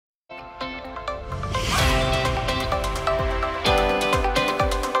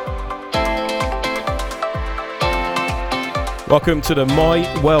Welcome to the My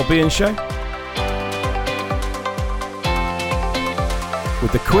Wellbeing Show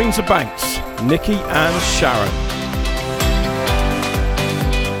with the Queens of Banks, Nicky and Sharon.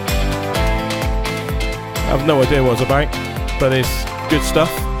 I have no idea what it's about, but it's good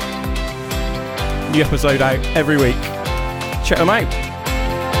stuff. New episode out every week. Check them out.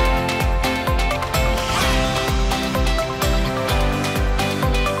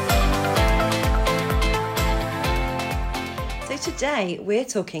 Today we're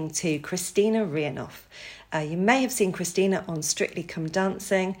talking to Kristina Rihanoff. You may have seen Kristina on Strictly Come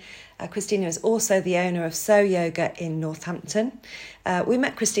Dancing. Kristina is also the owner of Soo Yoga in Northampton. We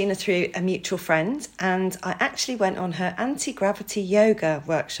met Kristina through a mutual friend, and I actually went on her anti-gravity yoga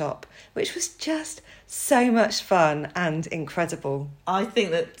workshop, which was just so much fun and incredible. I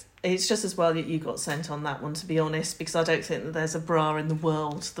think that it's just as well that you got sent on that one, to be honest, because I don't think that there's a bra in the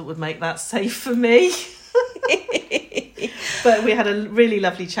world that would make that safe for me. But we had a really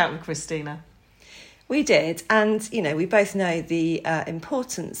lovely chat with Kristina. We did, and we both know the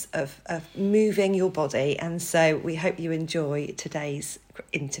importance of moving your body, and so we hope you enjoy today's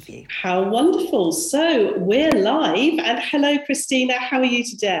interview. How wonderful. So we're live, and hello Kristina, how are you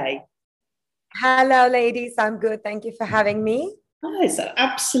today? Hello ladies, I'm good, thank you for having me. Oh, it's an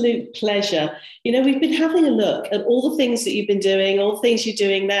absolute pleasure. We've been having a look at all the things that you've been doing, all the things you're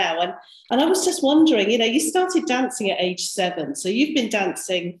doing now. And I was just wondering, you started dancing at age 7. So you've been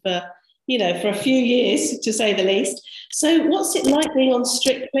dancing for a few years, to say the least. So what's it like being on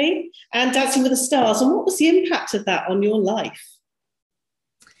Strictly and Dancing with the Stars? And what was the impact of that on your life?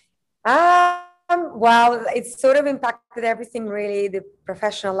 Well, it's sort of impacted everything really, the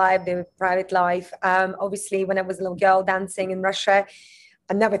professional life, the private life. Obviously, when I was a little girl dancing in Russia,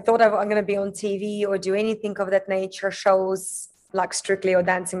 I never thought I'm going to be on TV or do anything of that nature. Shows like Strictly or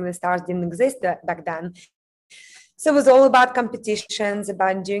Dancing with the Stars didn't exist back then. So it was all about competitions,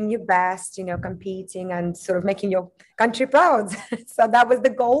 about doing your best, competing and sort of making your country proud. So that was the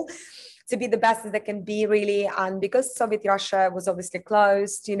goal, to be the best as they can be, really. And because Soviet Russia was obviously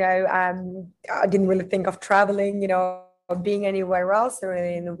closed, I didn't really think of traveling, or being anywhere else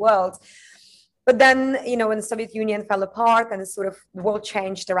really in the world. But then, when the Soviet Union fell apart and the sort of world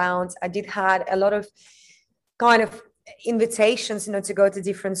changed around, I did had a lot of kind of invitations, to go to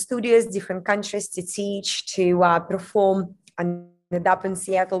different studios, different countries to teach, to perform, and ended up in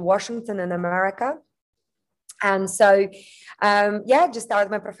Seattle, Washington in America. And so, just started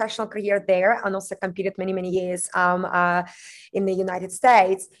my professional career there, and also competed many years in the United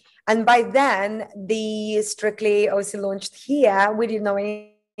States. And by then, the Strictly obviously launched here. We didn't know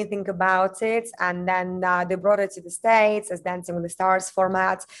anything about it. And then they brought it to the States as Dancing with the Stars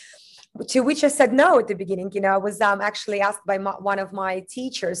format, to which I said no at the beginning. I was actually asked by one of my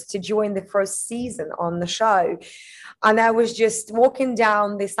teachers to join the first season on the show. And I was just walking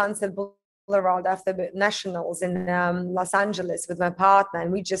down the Sunset Boulevard after the Nationals in Los Angeles with my partner,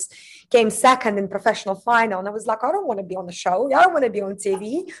 and we just came second in professional final. And I was like, I don't want to be on the show. I don't want to be on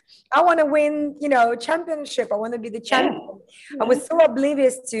TV. I want to win, championship. I want to be the champion. Yeah. I was so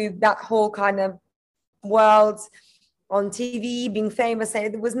oblivious to that whole kind of world on TV, being famous.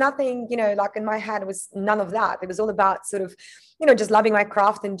 And it was nothing, like in my head, it was none of that. It was all about sort of, just loving my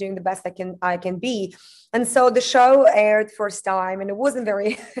craft and doing the best I can be. And so the show aired first time, and it wasn't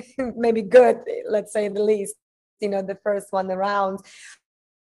very, maybe good, let's say the least, the first one around.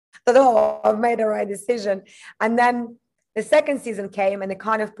 But I've made the right decision. And then the second season came, and it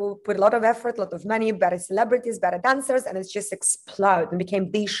kind of put a lot of effort, a lot of money, better celebrities, better dancers, and it's just exploded and became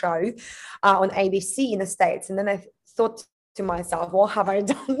the show on ABC in the States. And then I thought to myself, what have I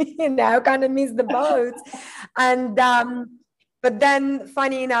done? I kind of missed the boat. And but then,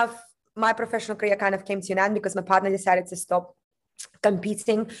 funny enough, my professional career kind of came to an end because my partner decided to stop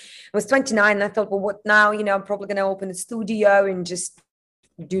competing. I was 29, and I thought, well, what now? I'm probably going to open a studio and just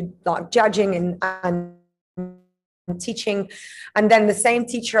do like judging and teaching. And then the same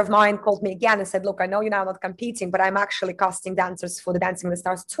teacher of mine called me again and said, look, I know you're now not competing, but I'm actually casting dancers for the Dancing with the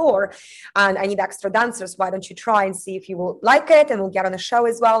Stars tour, and I need extra dancers. Why don't you try and see if you will like it, and we'll get on the show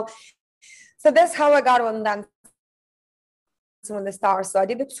as well. So that's how I got on Dancing with the Stars. So I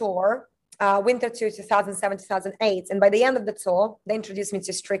did the tour, winter tour 2007, 2008. And by the end of the tour, they introduced me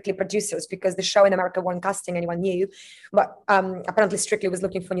to Strictly producers because the show in America weren't casting anyone new. But apparently Strictly was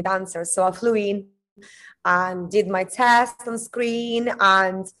looking for new dancers. So I flew in and did my test on screen,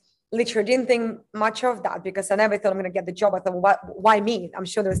 and literally didn't think much of that because I never thought I'm going to get the job. I thought, why me? I'm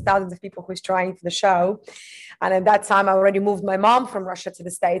sure there's thousands of people who's trying for the show. And at that time, I already moved my mom from Russia to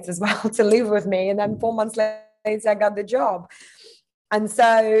the States as well to live with me. And then 4 months later, I got the job. And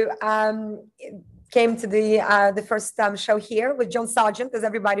so came to the first show here with John Sargent, as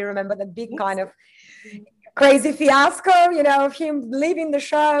everybody remember, the big kind of crazy fiasco, you know, of him leaving the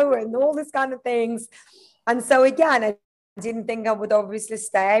show and all these kind of things. And so again, I didn't think I would obviously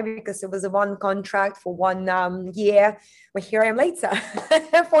stay because it was a one contract for 1 year. But here I am later,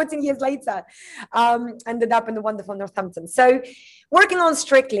 14 years later, ended up in the wonderful Northampton. So working on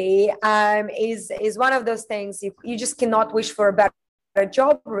Strictly is one of those things you just cannot wish for a better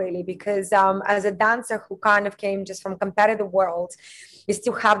job, really, because as a dancer who kind of came just from competitive world, you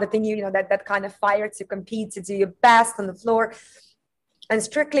still have the thing, you know, that kind of fire to compete, to do your best on the floor. And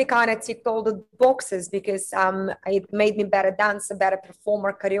Strictly kind of ticked all the boxes because it made me better dancer, better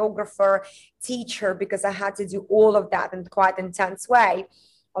performer, choreographer, teacher, because I had to do all of that in quite intense way.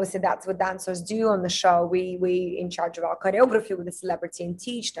 Obviously, that's what dancers do on the show. We in charge of our choreography with the celebrity and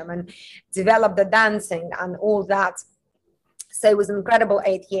teach them and develop the dancing and all that. So it was an incredible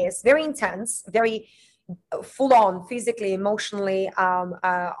 8 years, very intense, very full on physically, emotionally,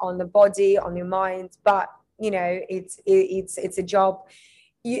 on the body, on your mind. But you know, it's a job.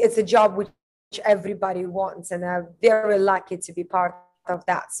 It's a job which everybody wants, and I'm very lucky to be part of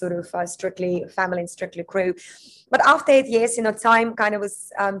that sort of Strictly family and Strictly crew. But after 8 years, you know, time kind of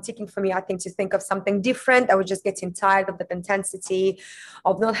was ticking for me, I think, to think of something different. I was just getting tired of the intensity,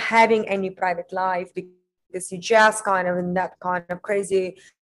 of not having any private life, because you just kind of in that kind of crazy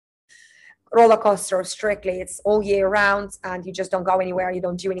roller coaster of Strictly. It's all year round, and you just don't go anywhere. You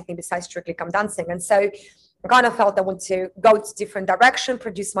don't do anything besides Strictly come dancing. And so I kind of felt I want to go to different direction,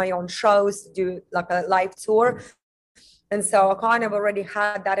 produce my own shows, do like a live tour. And so I kind of already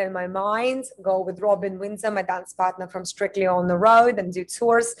had that in my mind, go with Robin Windsor, my dance partner, from Strictly on the road and do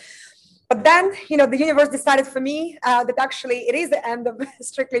tours. But then, you know, the universe decided for me that actually it is the end of the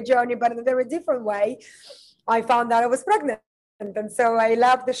Strictly journey, but in a very different way. I found out I was pregnant. And so I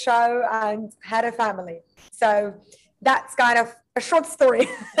left the show and had a family. So that's kind of a short story.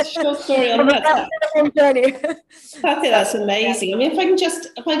 A short story on that. Journey. I think that's amazing. I mean, if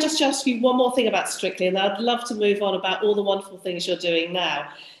I just ask you one more thing about Strictly, and I'd love to move on about all the wonderful things you're doing now.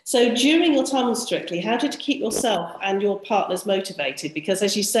 So during your time on Strictly, how did you keep yourself and your partners motivated? Because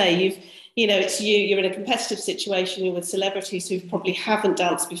as you say, you're in a competitive situation, you're with celebrities who probably haven't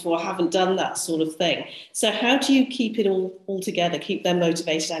danced before, haven't done that sort of thing. So how do you keep it all together, keep them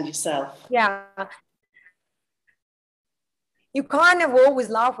motivated and yourself? Yeah. You kind of always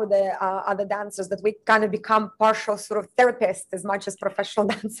laugh with the other dancers that we kind of become partial sort of therapists as much as professional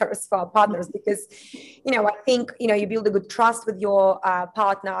dancers for our partners, because, you know, I think, you know, you build a good trust with your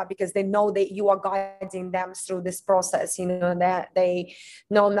partner because they know that you are guiding them through this process, you know, that they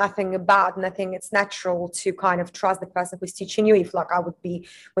know nothing about nothing. It's natural to kind of trust the person who's teaching you, if like I would be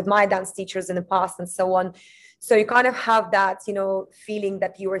with my dance teachers in the past and so on. So you kind of have that, you know, feeling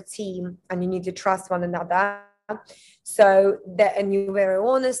that you're a team and you need to trust one another. So that, and you're very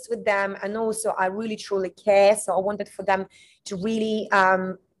honest with them, and also I really truly care. So I wanted for them to really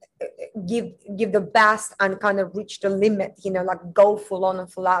give the best and kind of reach the limit, you know, like go full on and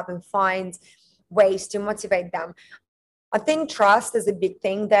full out and find ways to motivate them. I think trust is a big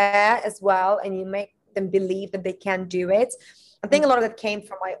thing there as well, and you make them believe that they can do it. I think a lot of that came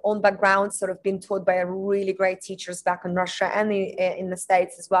from my own background, sort of being taught by really great teachers back in Russia and in the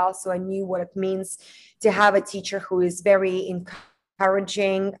States as well. So I knew what it means to have a teacher who is very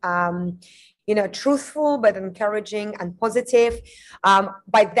encouraging, you know, truthful, but encouraging and positive.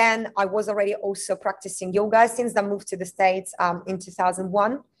 By then, I was already also practicing yoga since I moved to the States in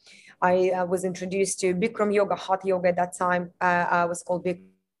 2001. I was introduced to Bikram yoga, hot yoga at that time. I was called Bikram.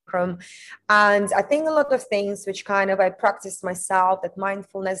 And I think a lot of things which kind of I practiced myself, that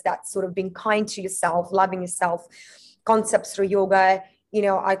mindfulness, that sort of being kind to yourself, loving yourself, concepts through yoga, you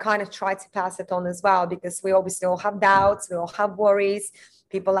know, I kind of try to pass it on as well, because we obviously all have doubts, we all have worries,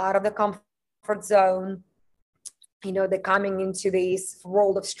 people out of the comfort zone. You know, they're coming into this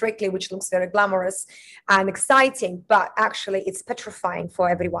world of Strictly, which looks very glamorous and exciting, but actually it's petrifying for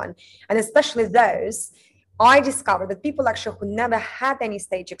everyone. And especially those, I discovered that people actually who never had any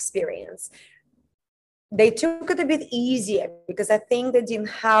stage experience, they took it a bit easier because I think they didn't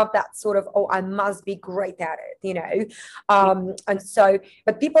have that sort of, oh, I must be great at it, you know. And so,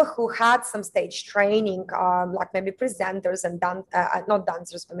 but people who had some stage training, like maybe presenters and not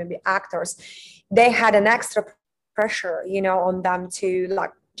dancers, but maybe actors, they had an extra pressure, you know, on them to,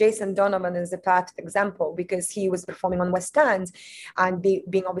 like, Jason Donovan is a perfect example because he was performing on West End and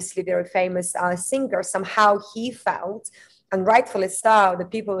being obviously very famous singer. Somehow he felt, and rightfully so, that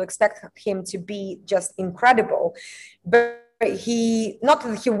people expect him to be just incredible. But he, not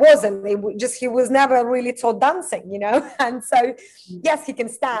that he wasn't, he was never really taught dancing, and so yes, he can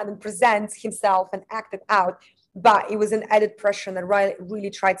stand and present himself and act it out, but it was an added pressure, and I really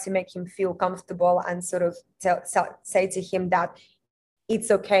tried to make him feel comfortable and sort of say to him that it's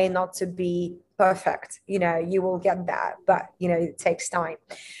okay not to be perfect, you will get there, but it takes time.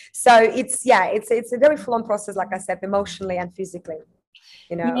 So it's a very full-on process, like I said, emotionally and physically.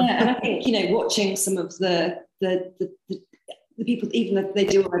 Yeah, and I think watching some of the people, even if they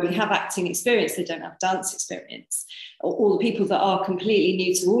do already have acting experience, they don't have dance experience, or the people that are completely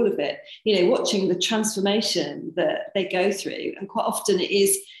new to all of it, watching the transformation that they go through, and quite often it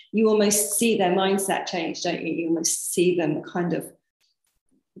is, you almost see their mindset change, don't you? You almost see them kind of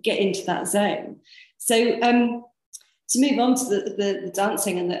get into that zone. So to move on to the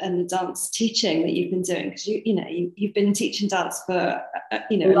dancing and the dance teaching that you've been doing, because you've been teaching dance for a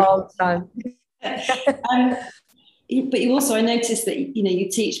long time. But you also, I noticed that you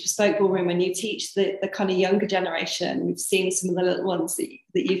teach bespoke ballroom, and you teach the kind of younger generation. We've seen some of the little ones that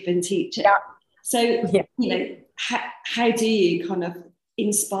you've been teaching. Yeah. So how do you kind of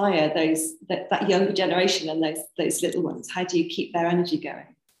inspire that younger generation and those little ones? How do you keep their energy going?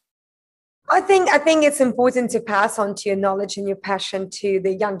 I think it's important to pass on to your knowledge and your passion to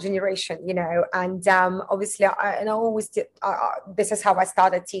the young generation, and obviously, I always did. This is how I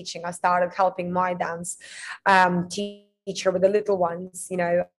started teaching. I started helping my dance teacher with the little ones,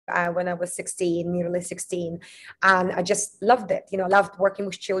 when I was 16, nearly 16, and I just loved it. Loved working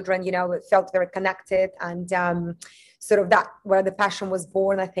with children. It felt very connected, and sort of that where the passion was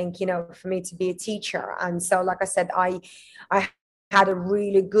born, I think, for me to be a teacher. And so, like I said, I had a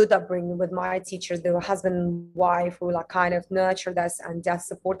really good upbringing with my teachers. They were husband and wife who kind of nurtured us and just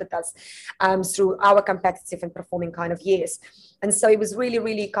supported us through our competitive and performing kind of years. And so it was really,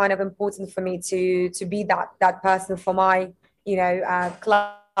 really kind of important for me to be that person for my,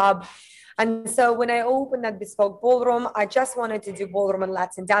 club. And so when I opened that bespoke ballroom, I just wanted to do ballroom and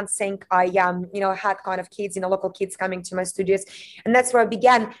Latin dancing. I, had kind of kids, local kids coming to my studios, and that's where I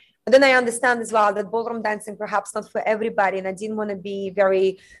began. But then I understand as well that ballroom dancing perhaps not for everybody, and I didn't want to be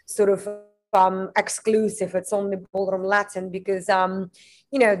very sort of exclusive. It's only ballroom Latin because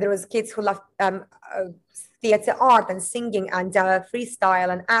there was kids who loved theatre art and singing and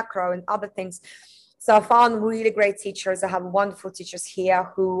freestyle and acro and other things. So I found really great teachers. I have wonderful teachers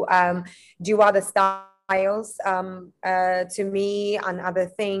here who do other styles to me and other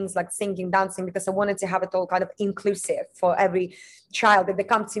things like singing, dancing, because I wanted to have it all kind of inclusive for every child. If they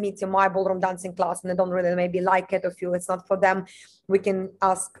come to me to my ballroom dancing class and they don't really maybe like it or feel it's not for them, we can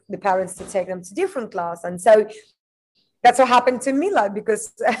ask the parents to take them to different class. And so that's what happened to Mila,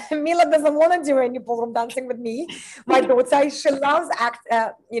 because Mila doesn't want to do any ballroom dancing with me. My daughter, she loves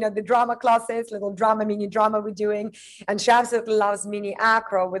the drama classes, little drama, mini drama we're doing. And she absolutely loves mini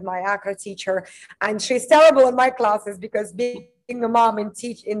acro with my acro teacher. And she's terrible in my classes because being a mom and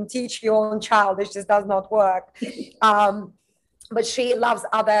teach your own child, it just does not work. But she loves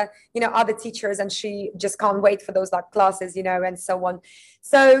other teachers, and she just can't wait for those classes, and so on.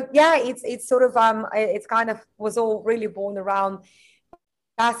 So yeah, it's sort of it's kind of was all really born around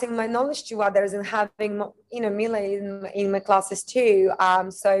passing my knowledge to others and having Mila in my classes too.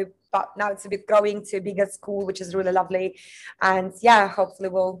 But now it's a bit growing to a bigger school, which is really lovely, and yeah, hopefully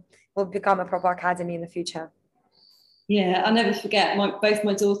we'll become a proper academy in the future. Yeah, I'll never forget, both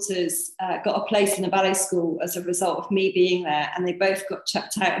my daughters got a place in a ballet school as a result of me being there, and they both got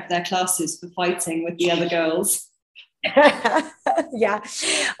chucked out of their classes for fighting with the other girls. Yeah,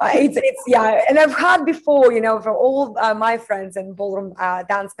 it's yeah, and I've heard before, for all my friends and ballroom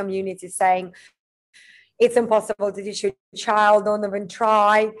dance community saying it's impossible to teach your child, don't even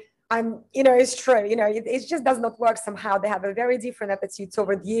try. And, it's true, it just does not work somehow. They have a very different attitude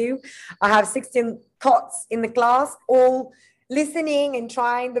toward you. I have 16 tots in the class, all listening and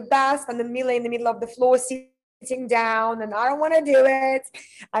trying the best. And then Mila in the middle of the floor sitting down, and I don't want to do it.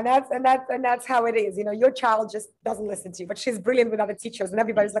 And that's how it is. Your child just doesn't listen to you, but she's brilliant with other teachers. And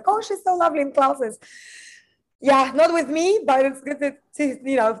everybody's like, oh, she's so lovely in classes. Yeah, not with me, but it's good to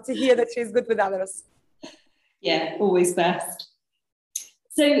hear that she's good with others. Yeah, always best.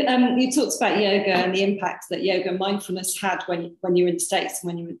 So you talked about yoga and the impact that yoga and mindfulness had when you were in the States and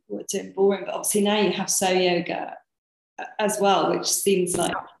when you were doing ballroom, but obviously now you have Soo Yoga as well, which seems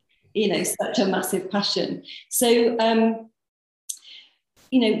like, such a massive passion. So,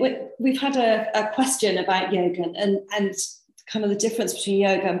 we've had a question about yoga and kind of the difference between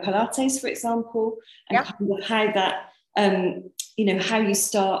yoga and Pilates, for example, and kind of how that,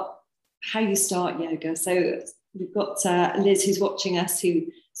 how you start yoga. So we've got Liz who's watching us who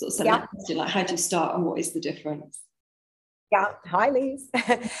sort of said that question, like, how do you start and what is the difference? Yeah, hi Liz.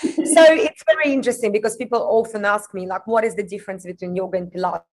 So it's very interesting because people often ask me, like, what is the difference between yoga and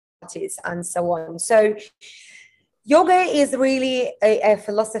Pilates and so on. So yoga is really a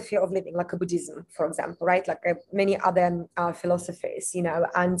philosophy of living, like a Buddhism, for example, right? Like many other philosophies, you know,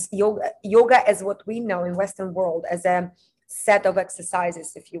 and yoga is what we know in Western world as a set of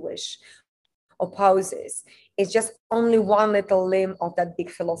exercises, if you wish, or poses. It's just only one little limb of that big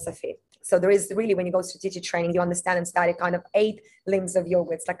philosophy. So there is really, when you go to teacher training, you understand and study kind of 8 limbs of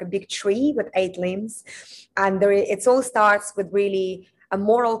yoga. It's like a big tree with 8 limbs. And it all starts with really a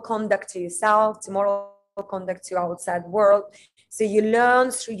moral conduct to yourself, to moral conduct to outside world. So you learn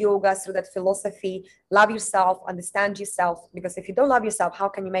through yoga, through that philosophy, love yourself, understand yourself. Because if you don't love yourself, how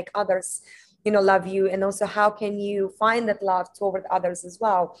can you make others, you know, love you? And also, how can you find that love toward others as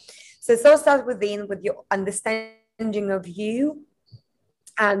well? So it all starts within, with your understanding of you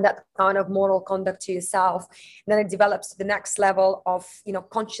and that kind of moral conduct to yourself. And then it develops to the next level of, you know,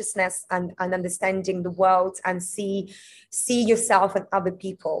 consciousness and understanding the world, and see yourself and other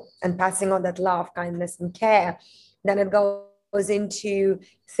people, and passing on that love, kindness, and care. Then it goes into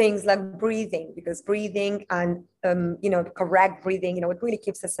things like breathing, because breathing and you know, correct breathing, you know, it really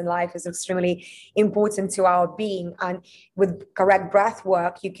keeps us in life, is extremely important to our being. And with correct breath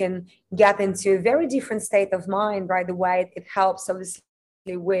work, you can get into a very different state of mind right away. It helps obviously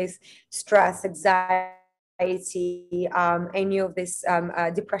with stress, anxiety, any of this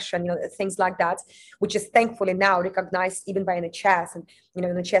depression, you know, things like that, which is thankfully now recognized even by NHS. And, you know,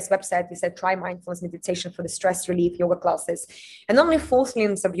 in the NHS website, we said try mindfulness meditation for the stress relief yoga classes. And only 4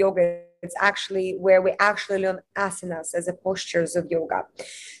 limbs of yoga, it's actually where we actually learn asanas as a postures of yoga.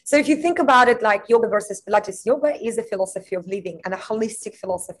 So if you think about it, like yoga versus Pilates, yoga is a philosophy of living and a holistic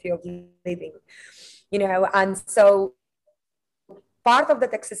philosophy of living, you know. And so part of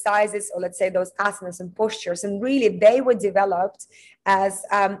that exercises, or let's say those asanas and postures, and really they were developed as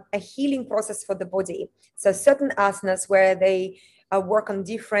a healing process for the body. So certain asanas where they work on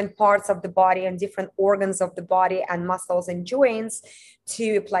different parts of the body and different organs of the body and muscles and joints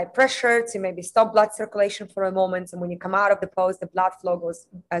to apply pressure, to maybe stop blood circulation for a moment. And when you come out of the pose, the blood flow goes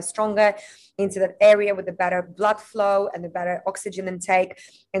stronger into that area with a better blood flow and a better oxygen intake.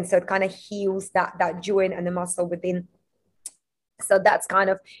 And so it kind of heals that joint and the muscle within. So that's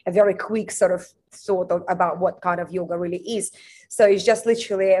kind of a very quick sort of thought about what kind of yoga really is. So it's just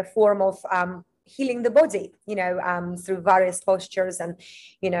literally a form of healing the body, you know, through various postures and,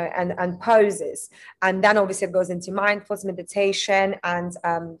 you know, and poses. And then obviously it goes into mindfulness meditation and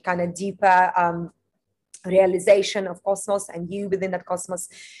kind of deeper realization of cosmos and you within that cosmos.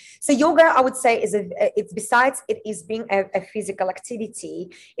 So yoga, I would say, it's besides it is being a physical activity,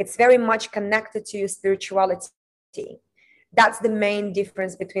 it's very much connected to your spirituality. That's the main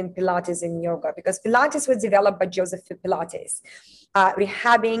difference between Pilates and yoga, because Pilates was developed by Joseph Pilates,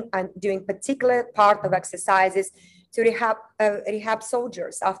 rehabbing and doing particular part of exercises to rehab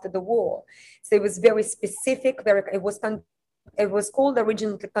soldiers after the war. So it was very specific. It was called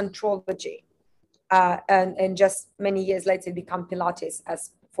originally contrology, and just many years later it became Pilates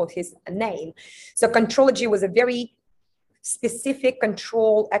as for his name. So contrology was a very specific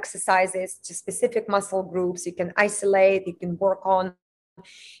control exercises to specific muscle groups. You can isolate, you can work on.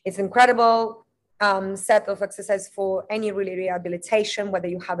 It's incredible set of exercises for any really rehabilitation, whether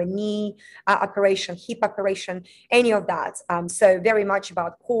you have a knee operation, hip operation, any of that. So very much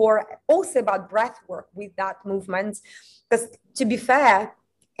about core, also about breath work with that movement. Because to be fair,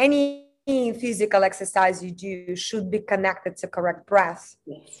 any physical exercise you do should be connected to correct breath,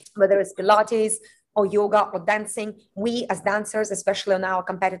 whether it's Pilates or yoga or dancing. We as dancers, especially on our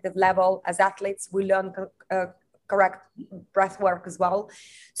competitive level as athletes, we learn correct breath work as well.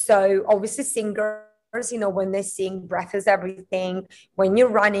 So obviously singers, you know, when they sing, breath is everything. When you're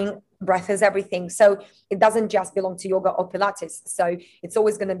running, breath is everything. So it doesn't just belong to yoga or Pilates. So it's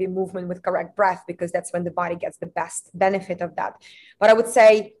always going to be movement with correct breath, because that's when the body gets the best benefit of that. But I would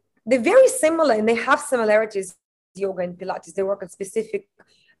say they're very similar and they have similarities, yoga and Pilates. They work on specific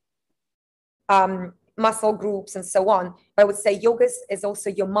muscle groups and so on. But I would say yoga is also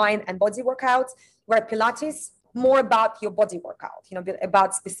your mind and body workout, where Pilates more about your body workout, you know,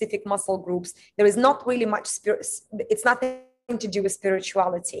 about specific muscle groups. There is not really much it's nothing to do with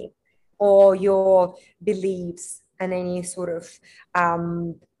spirituality or your beliefs and any sort of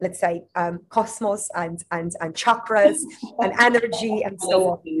let's say cosmos and chakras and energy and so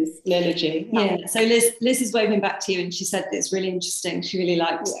on. Energy. Yeah. So Liz is waving back to you, and she said it's really interesting. She really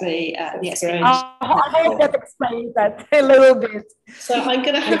liked the explanation. I hope that explains that a little bit. So I'm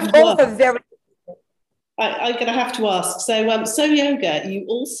going to have I'm going to have to ask. So, Soo Yoga, you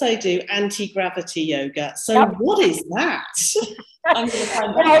also do anti-gravity yoga. So, what is that? I'm going to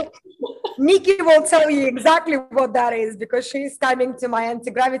find out. Nikki will tell you exactly what that is because she's coming to my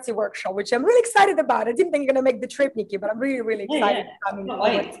anti-gravity workshop, which I'm really excited about. I didn't think you're going to make the trip, Nikki, but I'm really, really excited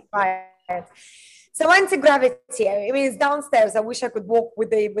to try it. So anti-gravity, I mean, it's downstairs. I wish I could walk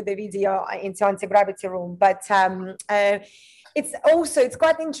with the video into anti-gravity room, but it's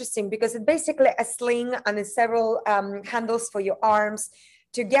quite interesting because it's basically a sling and there's several handles for your arms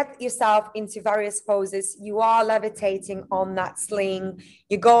to get yourself into various poses. You are levitating on that sling,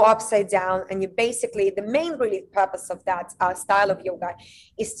 you go upside down, and you basically, the main really purpose of that style of yoga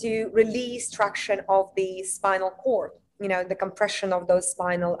is to release traction of the spinal cord, the compression of those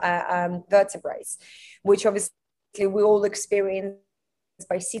spinal vertebrae, which obviously we all experience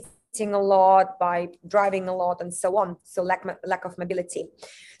by sitting a lot, by driving a lot, and so on. So lack of mobility.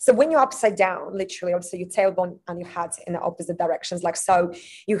 So when you're upside down, literally, also your tailbone and your head in the opposite directions, like so,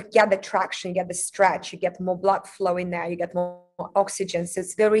 you get the traction, you get the stretch, you get more blood flow in there, you get more oxygen. So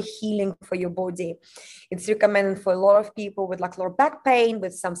it's very healing for your body. It's recommended for a lot of people with like lower back pain,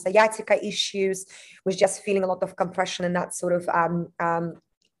 with some sciatica issues, with just feeling a lot of compression and that sort of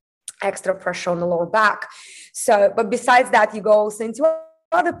extra pressure on the lower back. So, but besides that, you go also into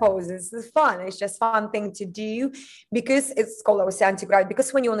other poses. It's fun. It's just fun thing to do because it's called also anti-gravity.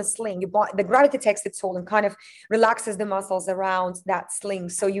 Because when you're on a sling, the gravity takes its toll and kind of relaxes the muscles around that sling.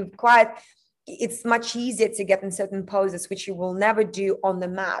 So it's much easier to get in certain poses, which you will never do on the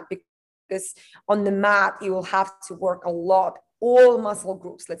mat, because on the mat, you will have to work a lot, all muscle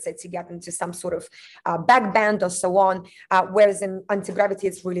groups, let's say, to get into some sort of back bend or so on. Whereas in anti-gravity,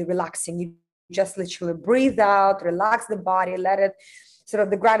 it's really relaxing. You just literally breathe out, relax the body, let it sort of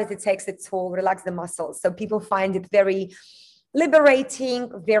the gravity takes its toll, relax the muscles. So people find it very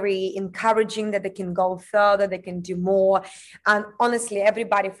liberating, very encouraging that they can go further, they can do more. And honestly,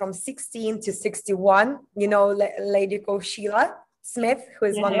 everybody from 16 to 61, lady called Sheila Smith, who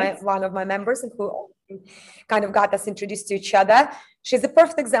is one of my members and who kind of got us introduced to each other. She's a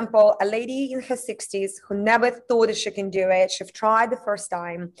perfect example, a lady in her 60s who never thought that she can do it. She tried the first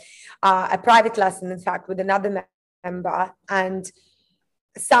time, a private lesson, in fact, with another member, and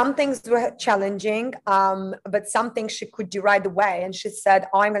some things were challenging, but some things she could do right away. And she said,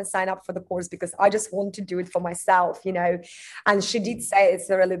 I'm going to sign up for the course because I just want to do it for myself, And she did say it's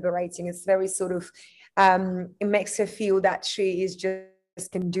very liberating. It's very sort of, it makes her feel that she is just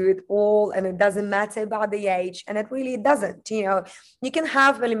can do it all, and it doesn't matter about the age, and it really doesn't. You can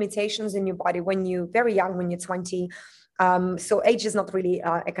have limitations in your body when you're very young, when you're 20. So age is not really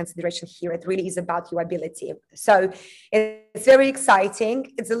a consideration here. It really is about your ability. So it's very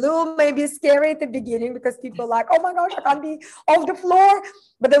exciting. It's a little maybe scary at the beginning because people are like, oh my gosh, I can't be off the floor.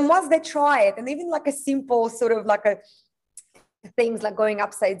 But then once they try it, and even like a simple sort of like things like going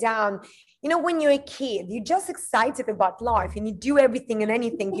upside down, when you're a kid, you're just excited about life and you do everything and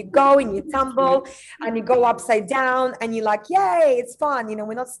anything. You go and you tumble and you go upside down and you're like, yay, it's fun.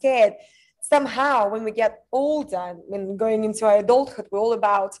 We're not scared. Somehow, when we get older, when going into our adulthood, we're all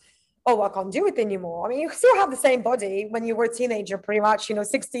about, oh, I can't do it anymore. I mean, you still have the same body when you were a teenager, pretty much,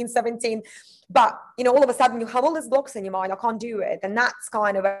 16, 17. But, all of a sudden you have all these blocks in your mind. I can't do it. And that's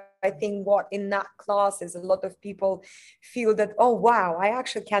kind of, I think, what in that class is a lot of people feel that, oh, wow, I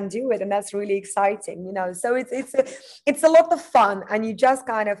actually can do it. And that's really exciting, So it's a lot of fun. And you just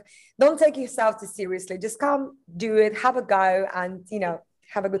kind of don't take yourself too seriously. Just come, do it, have a go, and,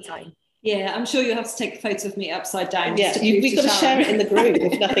 have a good time. Yeah, I'm sure you'll have to take a photo of me upside down. Yeah, we've got to share it in the group,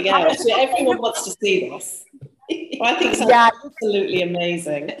 if nothing else. Everyone wants to see this. I think it's absolutely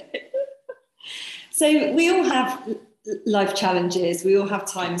amazing. So we all have life challenges. We all have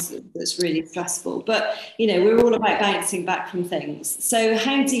times that's really stressful. But, we're all about bouncing back from things. So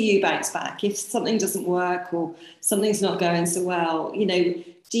how do you bounce back? If something doesn't work or something's not going so well,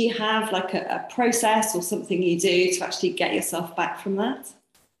 do you have like a process or something you do to actually get yourself back from that?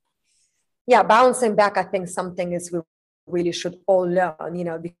 Yeah, bouncing back, I think something is we really should all learn,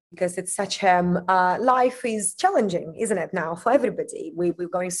 because it's such life is challenging, isn't it, now for everybody? We're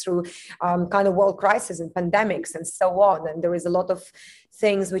going through kind of world crisis and pandemics and so on. And there is a lot of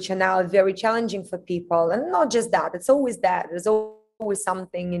things which are now very challenging for people. And not just that, it's always that. There's always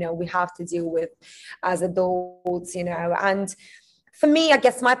something, we have to deal with as adults, and for me, I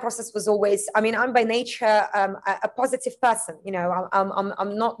guess my process was always, I'm by nature a positive person,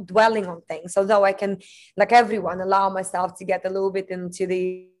 I'm not dwelling on things, although I can, like everyone, allow myself to get a little bit into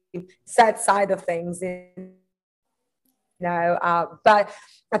the sad side of things, but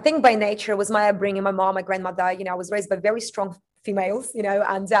I think by nature was my upbringing, my mom, my grandmother, I was raised by very strong females,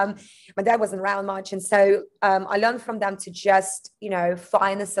 and my dad wasn't around much. And so I learned from them to just,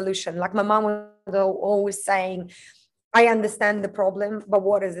 find a solution. Like my mom was always saying, I understand the problem, but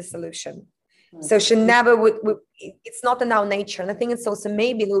what is the solution? So she never would, it's not in our nature. And I think it's also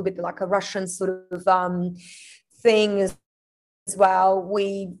maybe a little bit like a Russian sort of thing as well.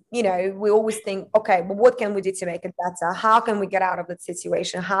 We always think, okay, but what can we do to make it better? How can we get out of that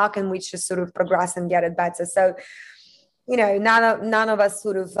situation? How can we just sort of progress and get it better? So, none of us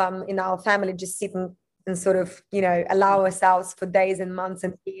sort of in our family just sit and sort of, allow ourselves for days and months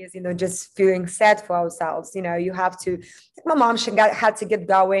and years, just feeling sad for ourselves. You have to, my mom, had to get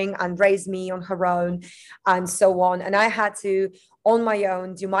going and raise me on her own and so on. And I had to, on my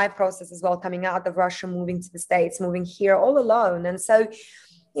own, do my process as well, coming out of Russia, moving to the States, moving here all alone. And so,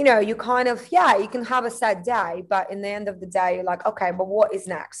 you kind of, you can have a sad day, but in the end of the day, you're like, okay, but what is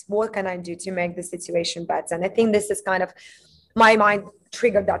next? What can I do to make the situation better? And I think this is kind of my mind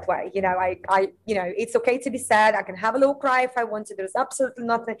triggered that way. I it's okay to be sad. I can have a little cry if I want to. There's absolutely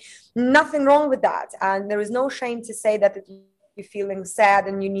nothing wrong with that. And there is no shame to say that if you're feeling sad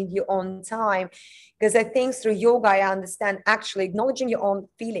and you need your own time. Because I think through yoga, I understand actually acknowledging your own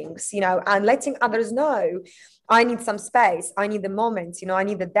feelings, and letting others know, I need some space. I need the moment, I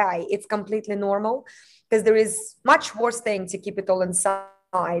need the day. It's completely normal, because there is much worse thing to keep it all inside.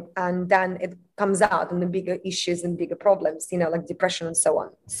 And then it comes out in the bigger issues and bigger problems, like depression and so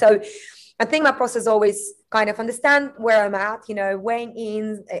on. So I think my process always kind of understand where I'm at, weighing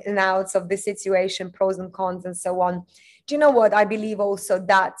in and outs of the situation, pros and cons and so on. Do you know what? I believe also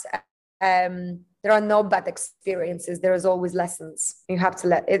that there are no bad experiences. There is always lessons. You have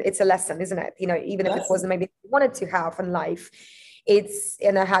to it's a lesson, isn't it? Even if it wasn't maybe what you wanted to have in life,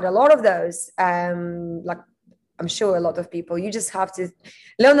 and I had a lot of those, like I'm sure a lot of people, you just have to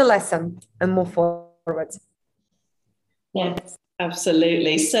learn a lesson and move forward. Yes,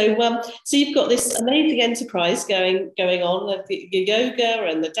 absolutely. So you've got this amazing enterprise going on, like the yoga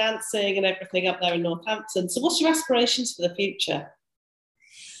and the dancing and everything up there in Northampton. So what's your aspirations for the future?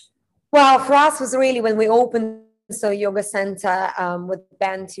 Well, for us was really when we opened Soo Yoga Center with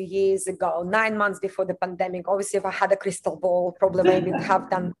Ben 2 years ago, 9 months before the pandemic. Obviously, if I had a crystal ball, probably maybe have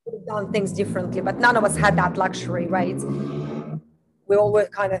done things differently, but none of us had that luxury, right? We all were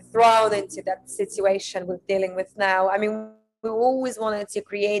kind of thrown into that situation we're dealing with now. I mean, we always wanted to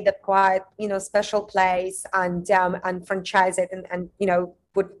create that quiet, special place and franchise it and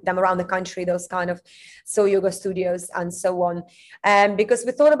put them around the country, those kind of Soo Yoga studios and so on. Because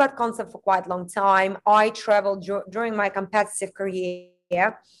we thought about concept for quite a long time. I traveled during my competitive career,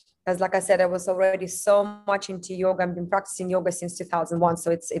 because like I said, I was already so much into yoga. I've been practicing yoga since 2001.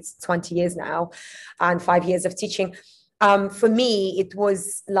 So it's 20 years now and 5 years of teaching. For me, it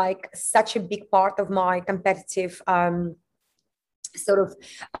was like such a big part of my competitive sort of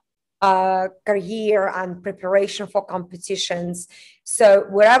career and preparation for competitions. So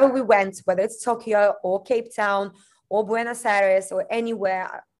wherever we went, whether it's Tokyo or Cape Town or Buenos Aires or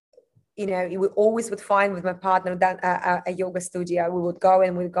anywhere, we always would find with my partner that a yoga studio. We would go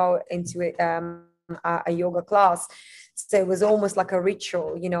and we'd go into a yoga class. So it was almost like a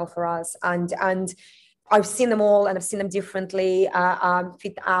ritual, for us. And I've seen them all and I've seen them differently,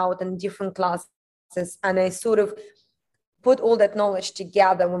 fit out in different classes. And I sort of put all that knowledge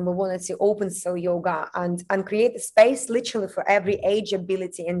together when we wanted to open Soo Yoga and create a space literally for every age,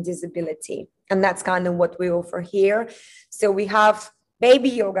 ability, and disability. And that's kind of what we offer here. So we have baby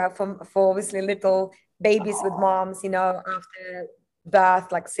yoga for obviously little babies with moms, after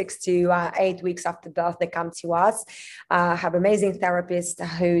birth, like 6 to 8 weeks after birth, they come to us. Have amazing therapist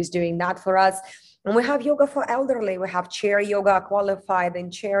who's doing that for us. And we have yoga for elderly. We have chair yoga, qualified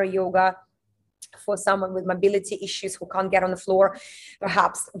in chair yoga for someone with mobility issues who can't get on the floor,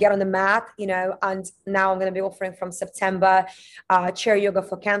 perhaps get on the mat, and now I'm going to be offering from September chair yoga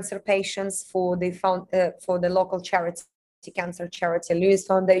for cancer patients for the local charity, cancer charity, Lewis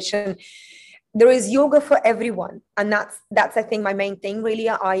Foundation. There is yoga for everyone. And that's I think my main thing really.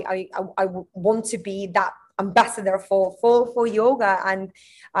 I want to be that ambassador for yoga and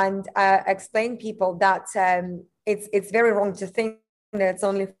explain people that it's very wrong to think that it's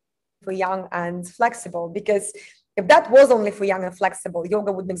only for young and flexible, because if that was only for young and flexible,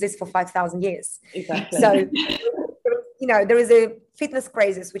 yoga wouldn't exist for 5,000 years. Exactly. So, there is a fitness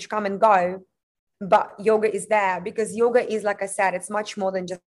crazes which come and go, but yoga is there because yoga is, like I said, it's much more than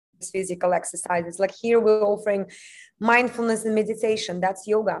just physical exercises. Like here we're offering mindfulness and meditation. That's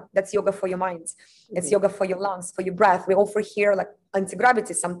yoga. That's yoga for your mind. It's yoga for your lungs, for your breath. We offer here like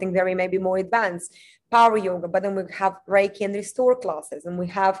anti-gravity, something very maybe more advanced, power yoga, but then we have Reiki and restore classes, and we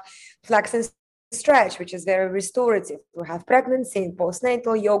have flex and stretch, which is very restorative. We have pregnancy,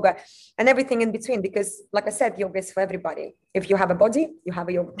 postnatal yoga, and everything in between, because like I said, yoga is for everybody. If you have a body, you have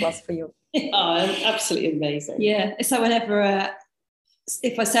a yoga class for you. Oh, absolutely amazing. Yeah. So whenever,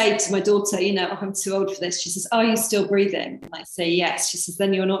 if I say to my daughter, you know, I'm too old for this, she says, are you still breathing? And I say, yes. She says,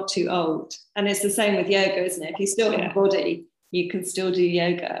 then you're not too old. And it's the same with yoga, isn't it? If you still have a body, you can still do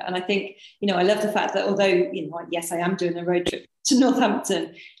yoga. And I think, you know, I love the fact that although, you know, yes, I am doing a road trip to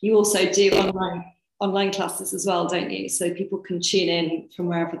Northampton, you also do online classes as well, don't you? So people can tune in from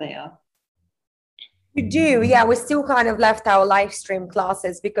wherever they are. We do, yeah. We still kind of left our live stream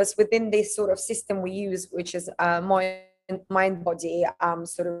classes, because within this sort of system we use, which is mind body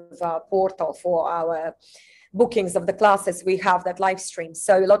sort of portal for our bookings of the classes, we have that live stream.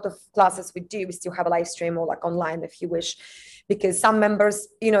 So a lot of classes we still have a live stream, or like online if you wish, because some members,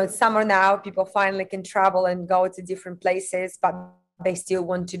 you know, it's summer now, people finally can travel and go to different places, but they still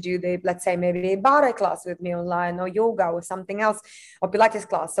want to do the, let's say, maybe a barre class with me online, or yoga or something else, or Pilates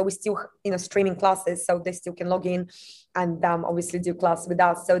class. So we still, you know, streaming classes, so they still can log in and obviously do class with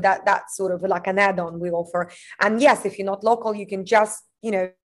us. So that's sort of like an add-on we offer. And yes, if you're not local, you can just, you know,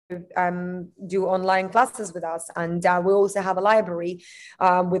 do online classes with us. And we also have a library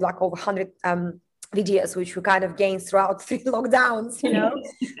with like over 100 videos, which we kind of gained throughout 3 lockdowns, you know.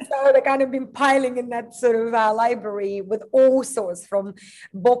 So they kind of been piling in that sort of library with all sorts, from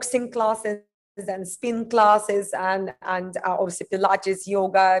boxing classes and spin classes and obviously Pilates,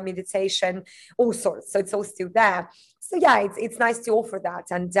 yoga, meditation, all sorts. So it's all still there. So yeah, it's nice to offer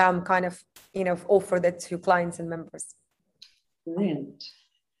that and kind of, you know, offer that to clients and members. Brilliant.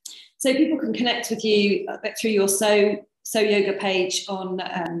 So people can connect with you through your Soo Yoga page on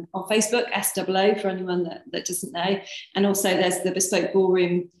Facebook, SOO, for anyone that doesn't know. And also there's the Bespoke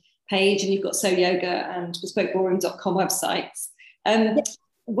Ballroom page, and you've got Soo Yoga and bespokeballroom.com websites.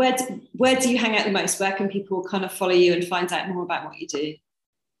 Where do you hang out the most? Where can people kind of follow you and find out more about what you do?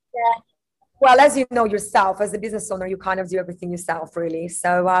 Yeah. Well, as you know yourself, as a business owner, you kind of do everything yourself, really.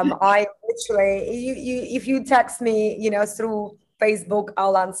 So I literally, if you text me, you know, through Facebook,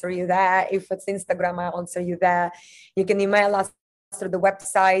 I'll answer you there. If it's Instagram, I'll answer you there. You can email us through the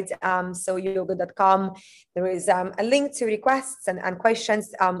website, sooyoga.com. There is a link to requests and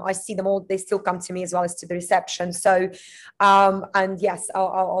questions. I see them all. They still come to me as well as to the reception. So, and yes,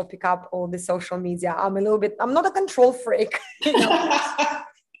 I'll pick up all the social media. I'm not a control freak. You know?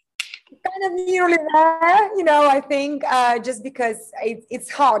 Kind of nearly there, you know, I think just because it's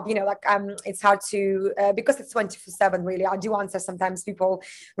hard, you know, like it's hard to, because it's 24/7 really. I do answer sometimes people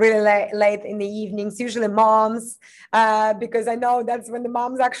really late in the evenings, usually moms, because I know that's when the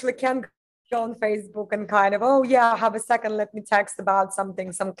moms actually can go on Facebook and kind of, oh yeah, have a second, let me text about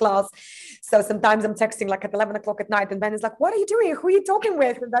something, some class. So sometimes I'm texting like at 11 o'clock at night, and Ben is like, what are you doing? Who are you talking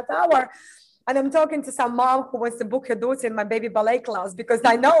with in that hour? And I'm talking to some mom who wants to book her daughter in my baby ballet class, because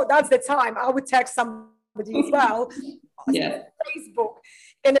I know that's the time I would text somebody as well. Yeah. Facebook.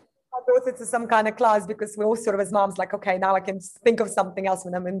 And my daughter to some kind of class, because we're all sort of as moms like, okay, now I can think of something else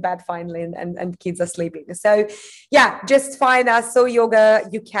when I'm in bed finally and kids are sleeping. So yeah, just find us Soo Yoga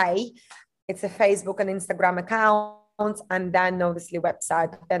UK. It's a Facebook and Instagram account, and then obviously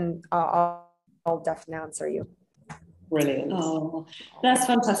website. Then I'll definitely answer you. Brilliant. Oh, that's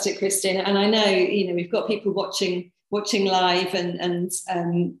fantastic, Kristina. And I know, you know, we've got people watching live, and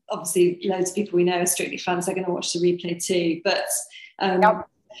obviously loads of people we know are Strictly fans. They're going to watch the replay too. But Yep.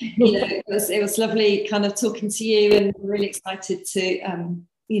 you know, it was lovely kind of talking to you, and we're really excited to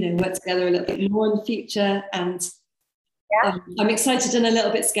you know, work together a little bit more in the future. And I'm excited and a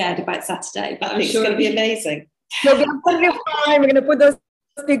little bit scared about Saturday, but I'm sure it's going to be amazing. You'll be absolutely fine. We're going to put those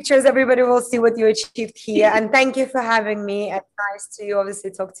pictures. Everybody will see what you achieved here. And thank you for having me. It's nice to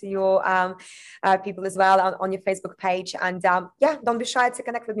obviously talk to your people as well on your Facebook page. And yeah, don't be shy to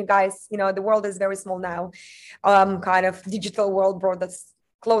connect with me, guys. You know, the world is very small now. Kind of digital world brought us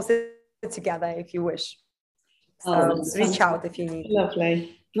closer together, if you wish. So reach out if you need.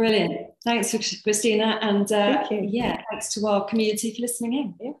 Lovely. Brilliant. Thanks, Kristina. And yeah, thanks to our community for listening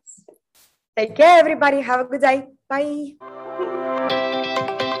in. Yes. Take care, everybody. Have a good day. Bye.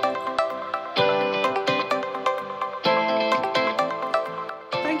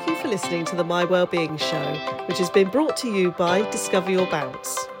 Thank you for listening to the My Wellbeing Show, which has been brought to you by Discover Your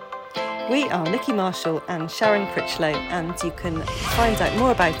Bounce. We are Nicky Marshall and Sharon Critchlow, and you can find out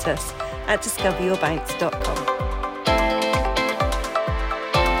more about us at discoveryourbounce.com.